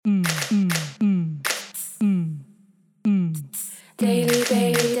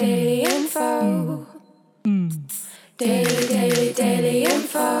Daily info. Daily info. Daily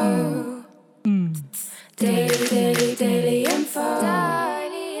info. Daily info.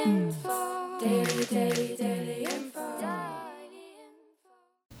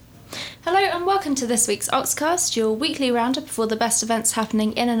 Hello and welcome to this week's Oxcast, your weekly roundup of all the best events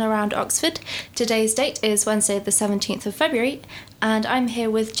happening in and around Oxford. Today's date is Wednesday the 17th of February, and I'm here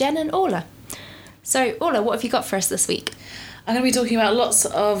with Jen and Orla. So, Orla, what have you got for us this week? I'm going to be talking about lots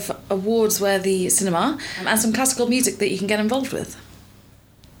of awards-worthy cinema and some classical music that you can get involved with.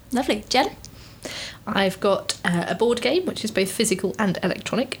 Lovely. Jen? I've got a board game, which is both physical and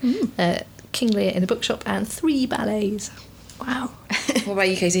electronic, King Lear in a bookshop, and 3 ballets. Wow. What about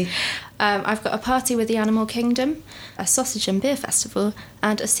you, Katie? I've got a party with the Animal Kingdom, a sausage and beer festival,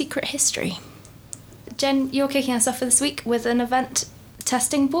 and a secret history. Jen, you're kicking us off for this week with an event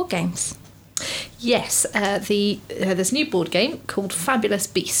testing board games. Yes, there's a new board game called Fabulous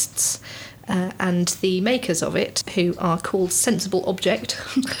Beasts, and the makers of it, who are called Sensible Object,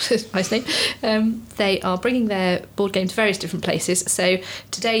 nice name, they are bringing their board game to various different places. So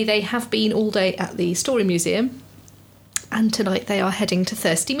today they have been all day at the Story Museum, and tonight they are heading to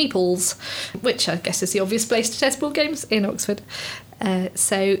Thirsty Meeples, which I guess is the obvious place to test board games in Oxford.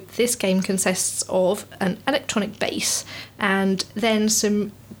 So this game consists of an electronic base and then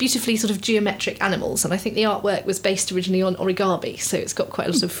some beautifully sort of geometric animals, and I think the artwork was based originally on origami, so it's got quite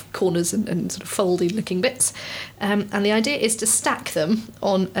a lot of corners and sort of foldy looking bits, and the idea is to stack them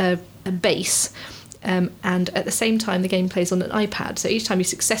on a base, and at the same time the game plays on an iPad, so each time you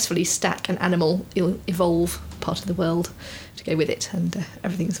successfully stack an animal you'll evolve part of the world to go with it, and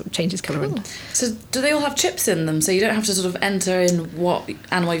everything sort of changes colour. Cool. So do they all have chips in them, so you don't have to sort of enter in what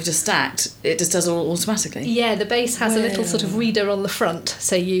animal you've just stacked, it just does it all automatically? Yeah, the base has a little sort of reader on the front,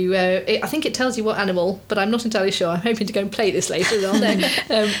 so you I think it tells you what animal, but I'm not entirely sure. I'm hoping to go and play this later on.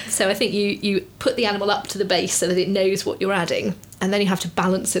 So I think you put the animal up to the base so that it knows what you're adding, and then you have to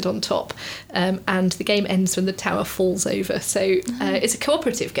balance it on top, and the game ends when the tower falls over. So it's a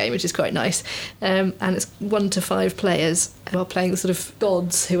cooperative game, which is quite nice, and it's 1 to 5 players who are playing the sort of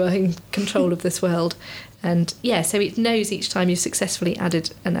gods who are in control of this world. And yeah, so it knows each time you've successfully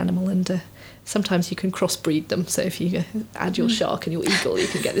added an animal, and sometimes you can crossbreed them. So if you add your shark and your eagle, you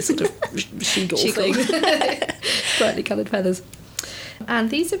can get this sort of she-gull thing, brightly coloured feathers. And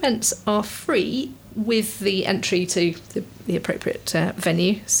these events are free with the entry to the appropriate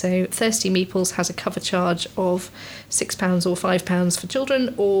venue. So Thirsty Meeples has a cover charge of £6 or £5 for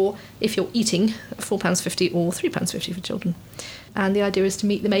children, or if you're eating, £4.50 or £3.50 for children. And the idea is to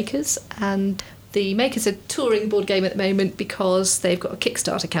meet the makers, and the makers are touring the board game at the moment because they've got a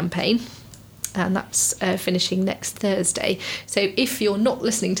Kickstarter campaign, and that's finishing next Thursday. So if you're not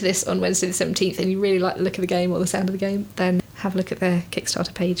listening to this on Wednesday the 17th and you really like the look of the game or the sound of the game, then have a look at their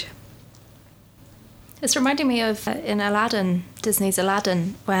Kickstarter page. It's reminding me of in Aladdin, Disney's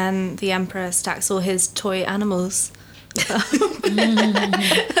Aladdin, when the Emperor stacks all his toy animals.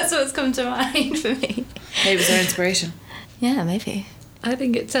 That's what's come to mind for me. Maybe it was their inspiration. Yeah, maybe. I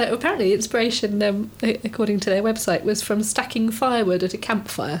think it's apparently the inspiration, according to their website, was from stacking firewood at a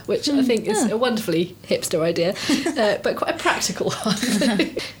campfire, which I think is a wonderfully hipster idea, but quite a practical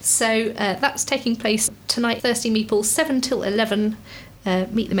one. So that's taking place tonight, Thirsty Meeples, 7 till 11.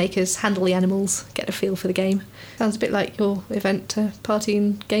 Meet the makers, handle the animals, get a feel for the game. Sounds a bit like your event, Party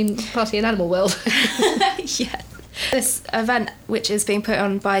in Animal World. Yeah. This event, which is being put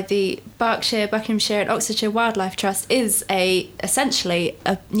on by the Berkshire, Buckinghamshire and Oxfordshire Wildlife Trust, is essentially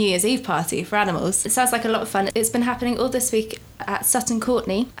a New Year's Eve party for animals. It sounds like a lot of fun. It's been happening all this week at Sutton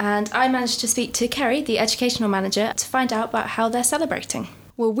Courtenay, and I managed to speak to Kerry, the educational manager, to find out about how they're celebrating.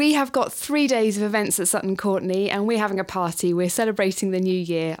 Well, we have got 3 days of events at Sutton Courtenay, and we're having a party. We're celebrating the new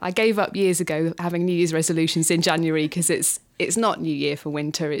year. I gave up years ago having New Year's resolutions in January because it's not New Year for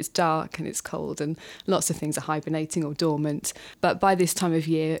winter. It's dark and it's cold and lots of things are hibernating or dormant. But by this time of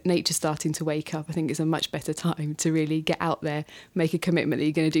year, nature's starting to wake up. I think it's a much better time to really get out there, make a commitment that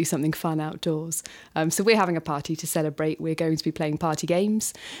you're going to do something fun outdoors. So we're having a party to celebrate. We're going to be playing party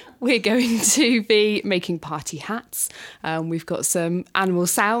games. We're going to be making party hats. We've got some animal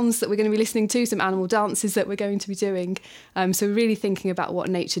sounds that we're going to be listening to, some animal dances that we're going to be doing. So we're really thinking about what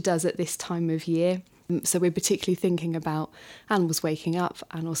nature does at this time of year. So we're particularly thinking about animals waking up,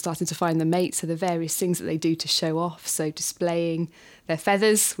 animals starting to find their mates, so the various things that they do to show off. So displaying their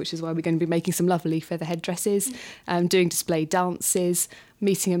feathers, which is why we're going to be making some lovely feather headdresses, doing display dances,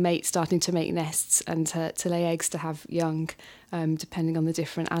 meeting a mate, starting to make nests and to lay eggs to have young, depending on the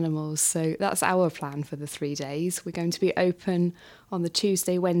different animals. So that's our plan for the 3 days. We're going to be open on the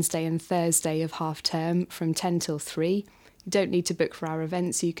Tuesday, Wednesday and Thursday of half term from 10 till 3. You don't need to book for our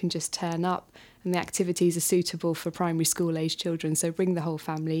events, you can just turn up, and the activities are suitable for primary school age children, so bring the whole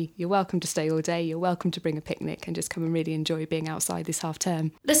family. You're welcome to stay all day, you're welcome to bring a picnic and just come and really enjoy being outside this half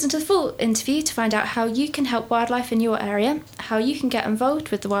term. Listen to the full interview to find out how you can help wildlife in your area, how you can get involved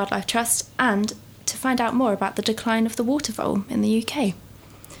with the Wildlife Trust, and to find out more about the decline of the water vole in the UK.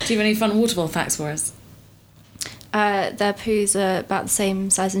 Do you have any fun water vole facts for us? Their poos are about the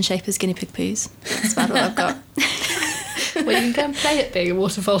same size and shape as guinea pig poos. That's about all I've got. Well, you can go and play at being a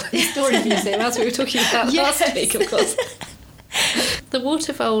water vole in the Story Museum, as we were talking about last week, of course. The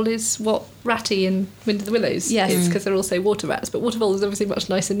water vole is what Ratty in Wind of the Willows is, because they're also water rats. But water vole is obviously a much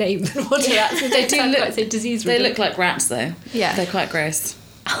nicer name than water rats. They do look quite disease. They look like rats, though. Yeah, they're quite gross.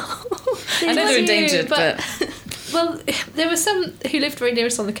 I know they're endangered, but well, there were some who lived very near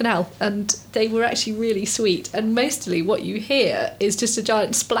us on the canal, and they were actually really sweet. And mostly, what you hear is just a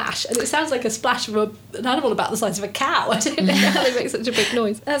giant splash, and it sounds like a splash of an animal about the size of a cow. I don't know how they make such a big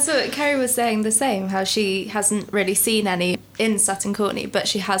noise. That's what Kerry was saying. The same, how she hasn't really seen any in Sutton Courtenay, but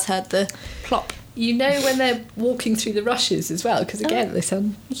she has heard the plop. You know when they're walking through the rushes as well, because again they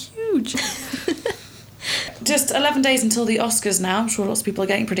sound huge. Just 11 days until the Oscars now. I'm sure lots of people are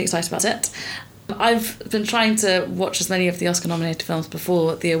getting pretty excited about it. I've been trying to watch as many of the Oscar-nominated films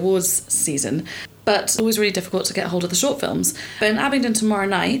before the awards season, but it's always really difficult to get hold of the short films. But in Abingdon tomorrow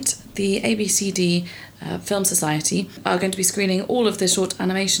night, the ABCD Film Society are going to be screening all of the short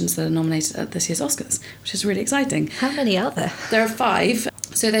animations that are nominated at this year's Oscars, which is really exciting. How many are there? There are 5.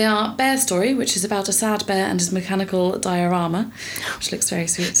 So they are Bear Story, which is about a sad bear and his mechanical diorama, which looks very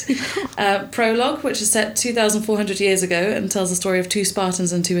sweet. Prologue, which is set 2,400 years ago and tells the story of 2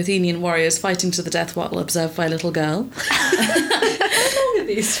 Spartans and 2 Athenian warriors fighting to the death while observed by a little girl. How long are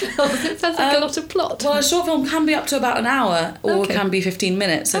these films? It sounds like a lot of plot. Well, a short film can be up to about an hour or can be 15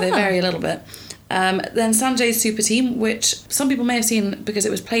 minutes, so they vary a little bit. Then Sanjay's Super Team, which some people may have seen because it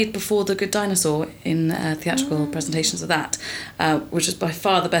was played before The Good Dinosaur in theatrical presentations of that, which is by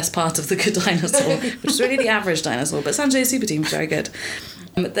far the best part of The Good Dinosaur, which is really the average dinosaur, but Sanjay's Super Team is very good.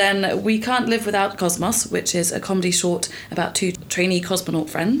 Then We Can't Live Without Cosmos, which is a comedy short about 2 trainee cosmonaut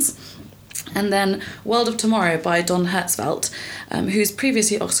friends. And then World of Tomorrow by Don Hertzfeldt, who's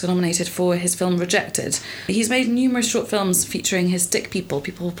previously Oscar nominated for his film Rejected. He's made numerous short films featuring his stick people.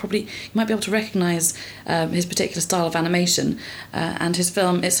 You might be able to recognise his particular style of animation. And his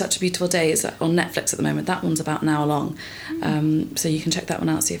film It's Such a Beautiful Day is on Netflix at the moment. That one's about an hour long. So you can check that one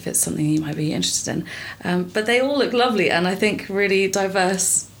out, see if it's something you might be interested in. But they all look lovely, and I think really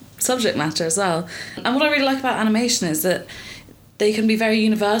diverse subject matter as well. And what I really like about animation is that they can be very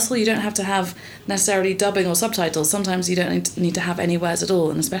universal. You don't have to have necessarily dubbing or subtitles. Sometimes you don't need to have any words at all,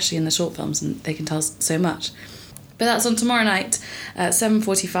 and especially in the short films, and they can tell so much. But that's on tomorrow night at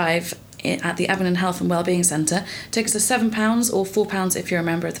 7:45 at the Abingdon Health and Wellbeing Centre. Tickets are £7 or £4 if you're a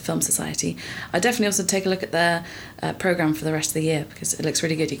member of the Film Society. I definitely also take a look at their programme for the rest of the year, because it looks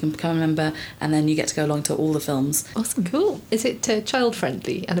really good. You can become a member and then you get to go along to all the films. Awesome. Cool. Is it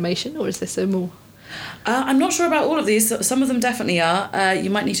child-friendly animation, or is this a more... I'm not sure about all of these. Some of them definitely are. You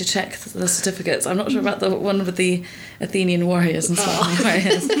might need to check the certificates. I'm not sure about the one with the Athenian warriors and stuff.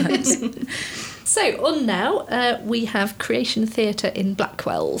 Warriors. So on now, we have Creation Theatre in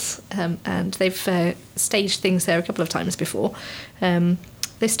Blackwells, and they've staged things there a couple of times before.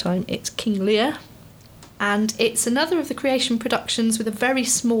 This time it's King Lear, and it's another of the Creation productions with a very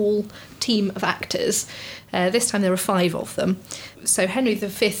small team of actors. This time there are 5 of them. So Henry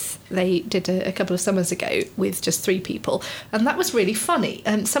V they did a couple of summers ago with just 3 people, and that was really funny.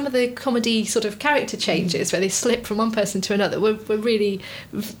 And some of the comedy sort of character changes where they slip from one person to another were really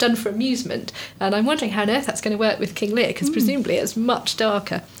done for amusement. And I'm wondering how on earth that's going to work with King Lear, because presumably it's much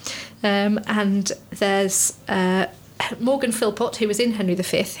darker. And there's... Morgan Philpott, who was in Henry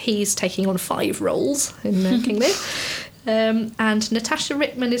V, he's taking on 5 roles in King Lear. And Natasha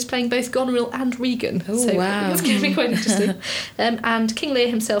Rickman is playing both Goneril and Regan. Oh, so wow. it's going to be quite interesting. And King Lear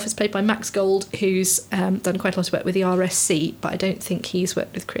himself is played by Max Gold, who's done quite a lot of work with the RSC, but I don't think he's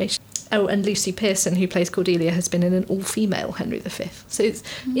worked with Creation. Oh, and Lucy Pearson, who plays Cordelia, has been in an all-female Henry V. So it's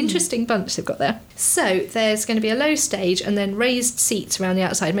an interesting bunch they've got there. So there's going to be a low stage and then raised seats around the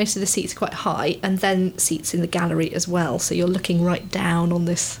outside. Most of the seats are quite high, and then seats in the gallery as well. So you're looking right down on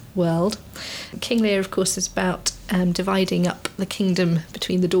this world. King Lear, of course, is about dividing up the kingdom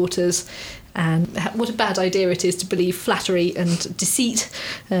between the daughters, and what a bad idea it is to believe flattery and deceit,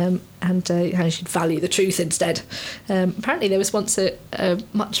 and how you should value the truth instead. Apparently there was once a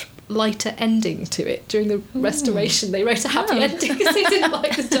much lighter ending to it during the restoration. They wrote a happy ending because they didn't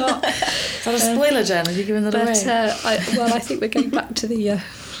like the dark. Is that a spoiler, Jen? Have you given that away? I think we're going back to the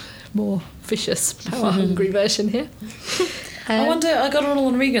more vicious, power-hungry version here. I wonder, I got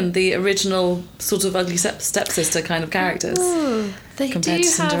Ronald and Regan, the original sort of ugly stepsister kind of characters. They do compared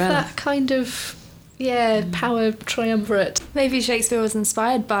to have Cinderella. that kind of, power triumvirate. Maybe Shakespeare was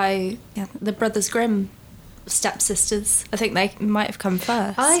inspired by the Brothers Grimm stepsisters. I think they might have come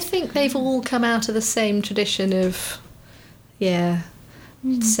first. I think they've all come out of the same tradition of,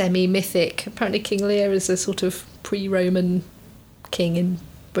 semi-mythic. Apparently King Lear is a sort of pre-Roman king in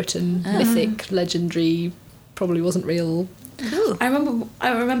Britain, mythic, legendary, probably wasn't real. Ooh. I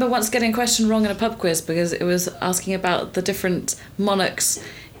remember once getting a question wrong in a pub quiz because it was asking about the different monarchs,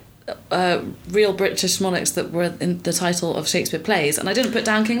 real British monarchs that were in the title of Shakespeare plays, and I didn't put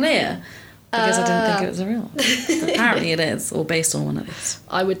down King Lear because I didn't think it was a real. But apparently it is, or based on one of these.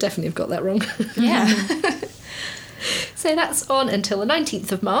 I would definitely have got that wrong. Yeah. So that's on until the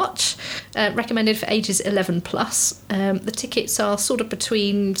 19th of March, recommended for ages 11 plus. The tickets are sort of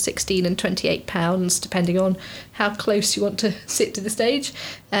between £16 and £28, depending on how close you want to sit to the stage.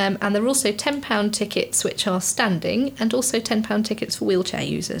 And there are also £10 tickets, which are standing, and also £10 tickets for wheelchair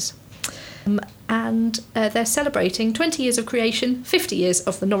users. And they're celebrating 20 years of creation, 50 years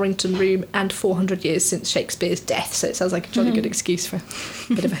of the Norrington Room, and 400 years since Shakespeare's death. So it sounds like a jolly good excuse for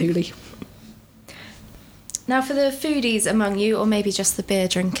a bit of a hoolie. Now, for the foodies among you, or maybe just the beer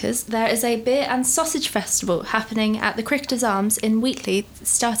drinkers, there is a beer and sausage festival happening at the Cricketers Arms in Wheatley,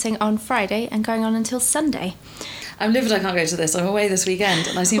 starting on Friday and going on until Sunday. I'm livid I can't go to this. I'm away this weekend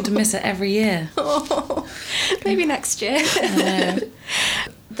and I seem to miss it every year. Maybe next year.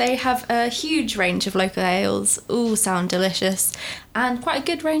 They have a huge range of local ales, all sound delicious, and quite a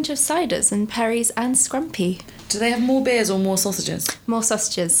good range of ciders and perries and scrumpy. Do they have more beers or more sausages? More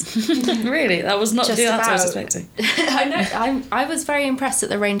sausages. Really? That was not Just the answer I was about. expecting. I know. I was very impressed at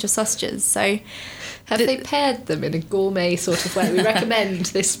the range of sausages. So, Have they paired them in a gourmet sort of way? We recommend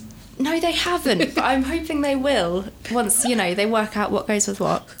this. no, they haven't. But I'm hoping they will once they work out what goes with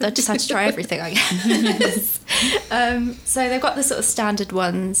what. They just had to try everything, I guess. So they've got the sort of standard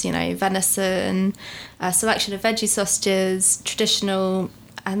ones, venison, a selection of veggie sausages, traditional,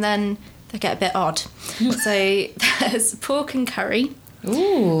 and then they get a bit odd. So there's pork and curry.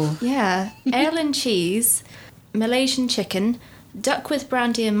 Ooh. Yeah. Ale and cheese, Malaysian chicken, duck with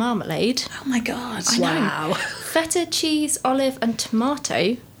brandy and marmalade, Oh my God. Wow. feta cheese, olive and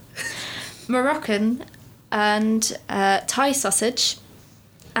tomato, Moroccan and Thai sausage,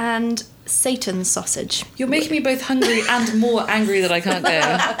 and Satan sausage. You're making me both hungry and more angry that I can't go.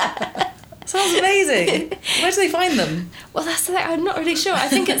 Sounds amazing. Where do they find them? Well, that's the thing, I'm not really sure. I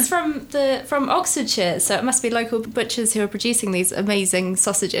think it's from Oxfordshire, so it must be local butchers who are producing these amazing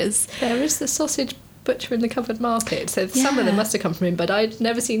sausages. There is the sausage butcher in the covered market, so some of them must have come from him, but I'd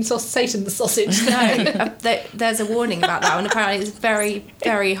never seen Satan's sausage. No, there's a warning about that one. Apparently, it's very,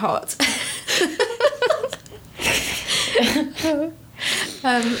 very hot.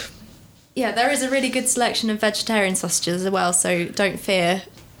 There is a really good selection of vegetarian sausages as well, so don't fear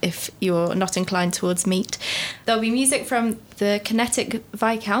if you're not inclined towards meat. There'll be music from the Kinetic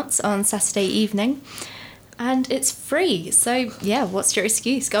Viscounts on Saturday evening, and it's free. So, what's your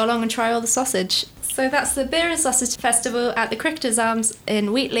excuse? Go along and try all the sausage. So that's the Beer and Sausage Festival at the Cricketers Arms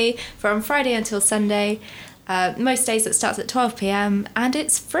in Wheatley from Friday until Sunday. Most days it starts at 12 p.m, and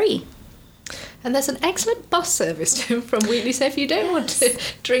it's free. And there's an excellent bus service to and from Wheatley, so if you don't want to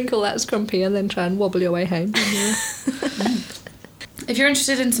drink all that scrumpy and then try and wobble your way home. If you're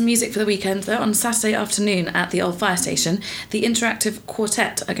interested in some music for the weekend, though, on Saturday afternoon at the Old Fire Station, the Interactive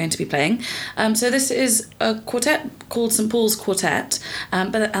Quartet are going to be playing. So this is a quartet called St Paul's Quartet,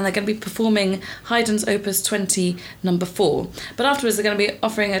 and they're going to be performing Haydn's Opus 20 number 4. But afterwards they're going to be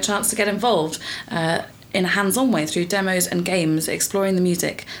offering a chance to get involved in a hands-on way through demos and games, exploring the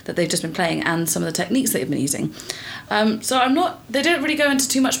music that they've just been playing and some of the techniques they've been using. So they don't really go into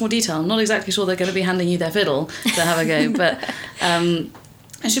too much more detail. I'm not exactly sure they're going to be handing you their fiddle to have a go, but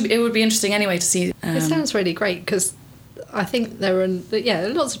it would be interesting anyway to see. It sounds really great, because I think there are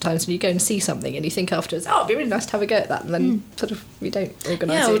lots of times when you go and see something and you think afterwards, it'd be really nice to have a go at that, and then sort of we don't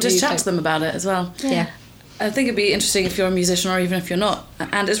organise it. Yeah, or just chat to them about it as well. Yeah. I think it'd be interesting if you're a musician or even if you're not.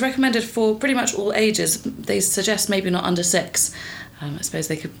 And it's recommended for pretty much all ages. They suggest maybe not under 6. I suppose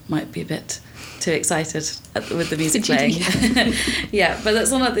they might be a bit too excited with the music playing. Yeah, but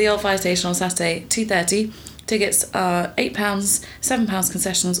that's on at the Old Fire Station on Saturday, 2:30. Tickets are £8, £7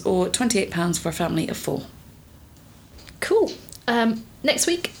 concessions, or £28 for a family of 4. Cool. Next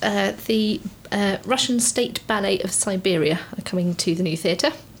week, the Russian State Ballet of Siberia are coming to the new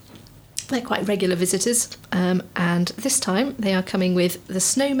theatre. They're quite regular visitors, and this time they are coming with the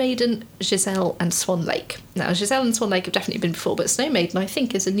Snow Maiden, Giselle and Swan Lake. Now, Giselle and Swan Lake have definitely been before, but Snow Maiden, I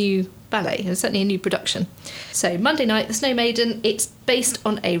think, is a new ballet, and certainly a new production. So Monday night, the Snow Maiden, it's based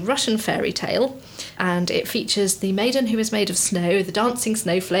on a Russian fairy tale, and it features the maiden who is made of snow, the dancing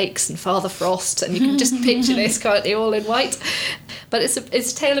snowflakes and Father Frost, and you can just picture this, can't you, all in white. But it's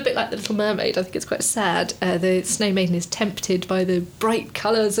a tale a bit like The Little Mermaid. I think it's quite sad. The Snow Maiden is tempted by the bright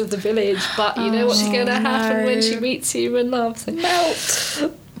colours of the village, but you know what's going to happen when she meets human love. So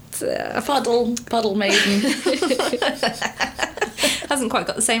Melt! Puddle maiden. Hasn't quite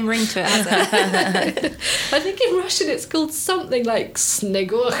got the same ring to it, has it? I think in Russian it's called something like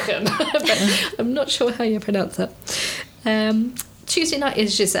Snegurchen, but I'm not sure how you pronounce that. Tuesday night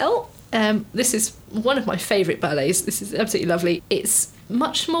is Giselle. This is one of my favourite ballets. This is absolutely lovely. It's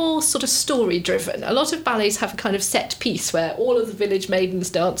much more sort of story driven. A lot of ballets have a kind of set piece where all of the village maidens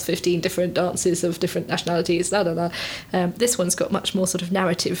dance 15 different dances of different nationalities, This one's got much more sort of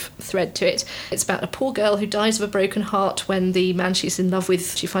narrative thread to it. It's about a poor girl who dies of a broken heart when the man she's in love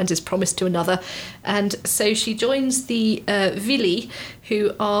with, she finds, is promised to another, and so she joins the Vili,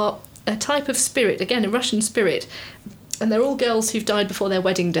 who are a type of spirit, again a Russian spirit, and they're all girls who've died before their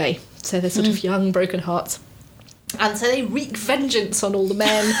wedding day, so they're sort of young broken hearts. And so they wreak vengeance on all the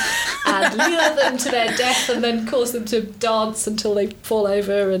men and lure them to their death and then cause them to dance until they fall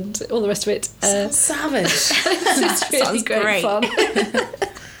over and all the rest of it. Sounds savage. It's really Sounds great great. fun.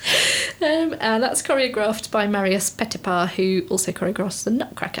 And that's choreographed by Marius Petipa, who also choreographs The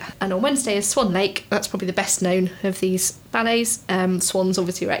Nutcracker. And on Wednesday is Swan Lake. That's probably the best known of these ballets. Swans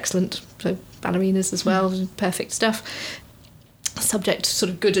obviously are excellent, so ballerinas as well, perfect stuff. Subject sort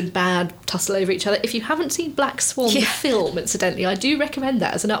of good and bad tussle over each other. If you haven't seen Black Swan, the film, incidentally, I do recommend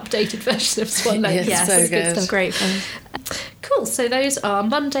that as an updated version of Swan Lake. Yes, so it's good. stuff. Great fun. Cool, so those are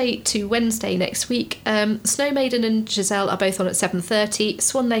Monday to Wednesday next week. Snow Maiden and Giselle are both on at 7:30.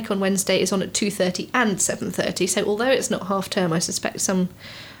 Swan Lake on Wednesday is on at 2:30 and 7:30. So although it's not half term, I suspect some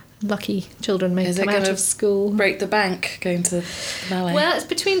lucky children may Is it come out gonna of school. Break the bank going to the ballet. Well, it's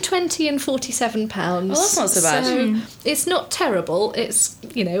between £20 and £47. Oh, that's not so bad. So it's not terrible. It's,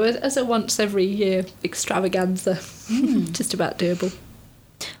 you know, as a once every year extravaganza. Just about doable.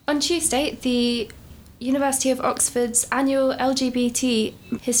 On Tuesday, the University of Oxford's annual LGBT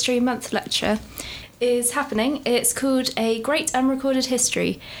History Month lecture is happening. It's called A Great Unrecorded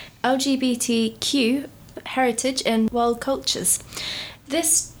History, LGBTQ Heritage in World Cultures.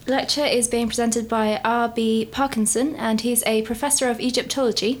 This lecture is being presented by R.B. Parkinson, and he's a professor of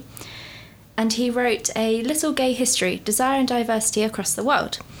Egyptology, and he wrote A Little Gay History, Desire and Diversity Across the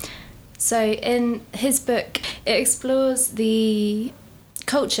World. So in his book, it explores the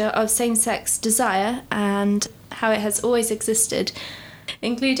culture of same-sex desire and how it has always existed,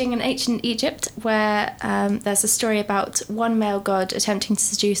 including in ancient Egypt, where there's a story about one male god attempting to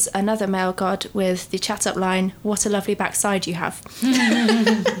seduce another male god with the chat-up line, "What a lovely backside you have."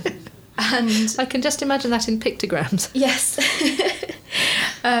 And I can just imagine that in pictograms. yes.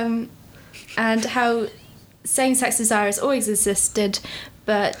 And how same-sex desire has always existed,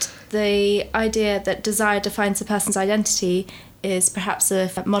 but the idea that desire defines a person's identity is perhaps a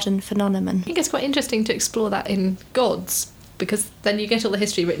modern phenomenon. I think it's quite interesting to explore that in gods, because then you get all the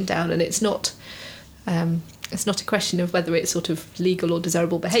history written down, and it's not a question of whether it's sort of legal or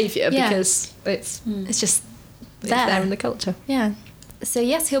desirable behaviour, Yeah. because it's Just there in the culture. Yeah. So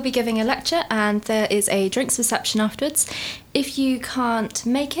yes, he'll be giving a lecture, and there is a drinks reception afterwards. If you can't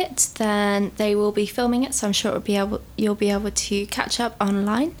make it, then they will be filming it, so I'm sure you'll be able to catch up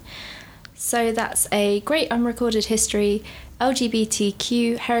online. So that's A Great Unrecorded History,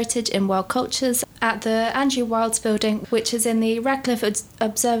 LGBTQ Heritage in World Cultures at the Andrew Wilds Building, which is in the Radcliffe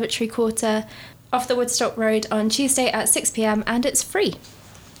Observatory Quarter off the Woodstock Road on Tuesday at 6 p.m, and it's free.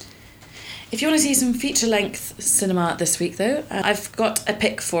 If you want to see some feature-length cinema this week, though, I've got a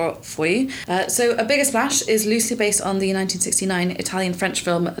pick for you. So A Bigger Splash is loosely based on the 1969 Italian-French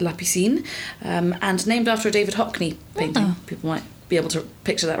film La Piscine, and named after a David Hockney painting. Oh. People might be able to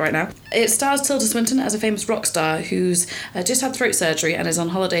picture that right now. It stars Tilda Swinton as a famous rock star who's just had throat surgery and is on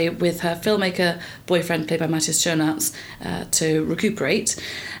holiday with her filmmaker boyfriend, played by Matthias Schoenaerts, to recuperate,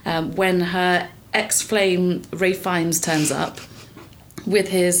 when her ex-flame Ray Fiennes turns up with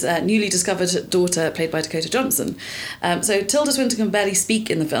his newly discovered daughter, played by Dakota Johnson. So Tilda Swinton can barely speak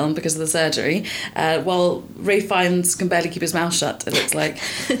in the film because of the surgery, while Ray Fiennes can barely keep his mouth shut, it looks like.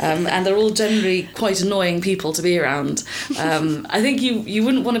 And they're all generally quite annoying people to be around. I think you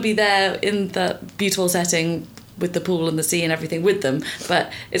wouldn't want to be there in that beautiful setting with the pool and the sea and everything with them,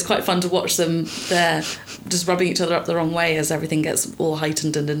 but it's quite fun to watch them there just rubbing each other up the wrong way as everything gets all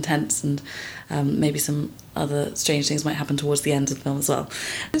heightened and intense, and maybe some other strange things might happen towards the end of the film as well.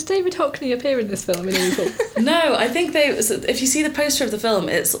 Does David Hockney appear in this film in any form? No, I think if you see the poster of the film,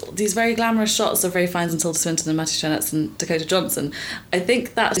 it's these very glamorous shots of Ray Fiennes and Tilda Swinton and Matthew Chanetz and Dakota Johnson. I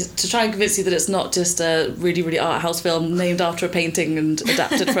think that's to try and convince you that it's not just a really, really art house film named after a painting and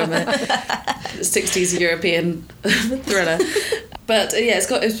adapted from a 60s European thriller. But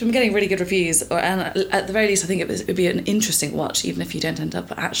it's been getting really good reviews, and at the very least I think it would be an interesting watch, even if you don't end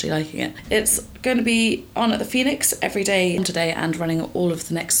up actually liking it. It's going to be on at the Phoenix every day today and running all of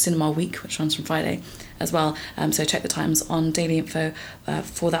the next cinema week, which runs from Friday as well. So check the times on Daily Info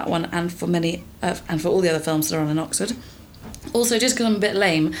for that one and for and for all the other films that are on in Oxford. Also, just because I'm a bit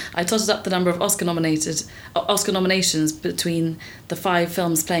lame, I totted up the number of Oscar nominations between the 5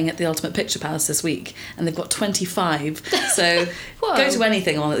 films playing at the Ultimate Picture Palace this week, and they've got 25. So go to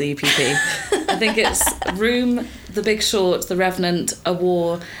anything on at the UPP. I think it's Room, The Big Short, The Revenant, A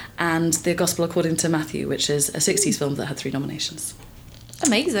War, and The Gospel According to Matthew, which is a 60s film that had 3 nominations.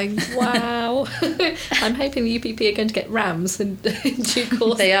 Amazing. Wow. I'm hoping the UPP are going to get Rams in due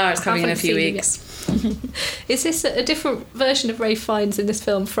course. They are. It's coming in a few Haven't seen weeks. Is this a different version of Ray Fiennes in this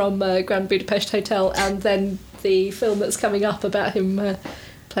film from Grand Budapest Hotel, and then the film that's coming up about him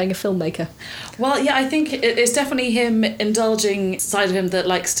playing a filmmaker? Well, yeah, I think it's definitely him indulging side of him that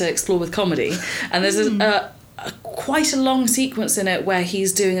likes to explore with comedy. And there's quite a long sequence in it where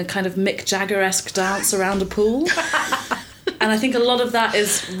he's doing a kind of Mick Jagger-esque dance around a pool. And I think a lot of that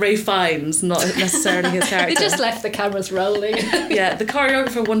is Ray Fiennes, not necessarily his character. He just left the cameras rolling. Yeah, the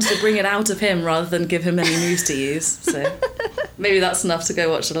choreographer wanted to bring it out of him rather than give him any moves to use. So maybe that's enough to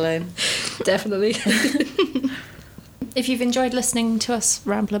go watch it alone. Definitely. If you've enjoyed listening to us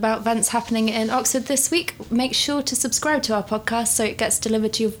ramble about events happening in Oxford this week, make sure to subscribe to our podcast so it gets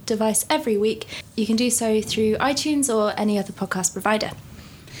delivered to your device every week. You can do so through iTunes or any other podcast provider.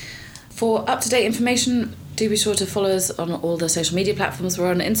 For up-to-date information, do be sure to follow us on all the social media platforms. We're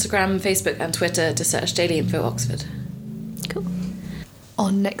on Instagram, Facebook and Twitter to search Daily Info Oxford. Cool.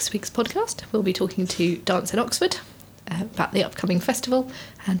 On next week's podcast, we'll be talking to Dance in Oxford about the upcoming festival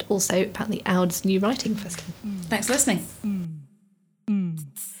and also about the Ouds New Writing Festival. Thanks for listening.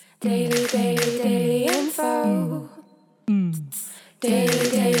 Daily info.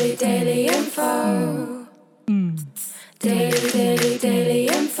 Daily info. Daily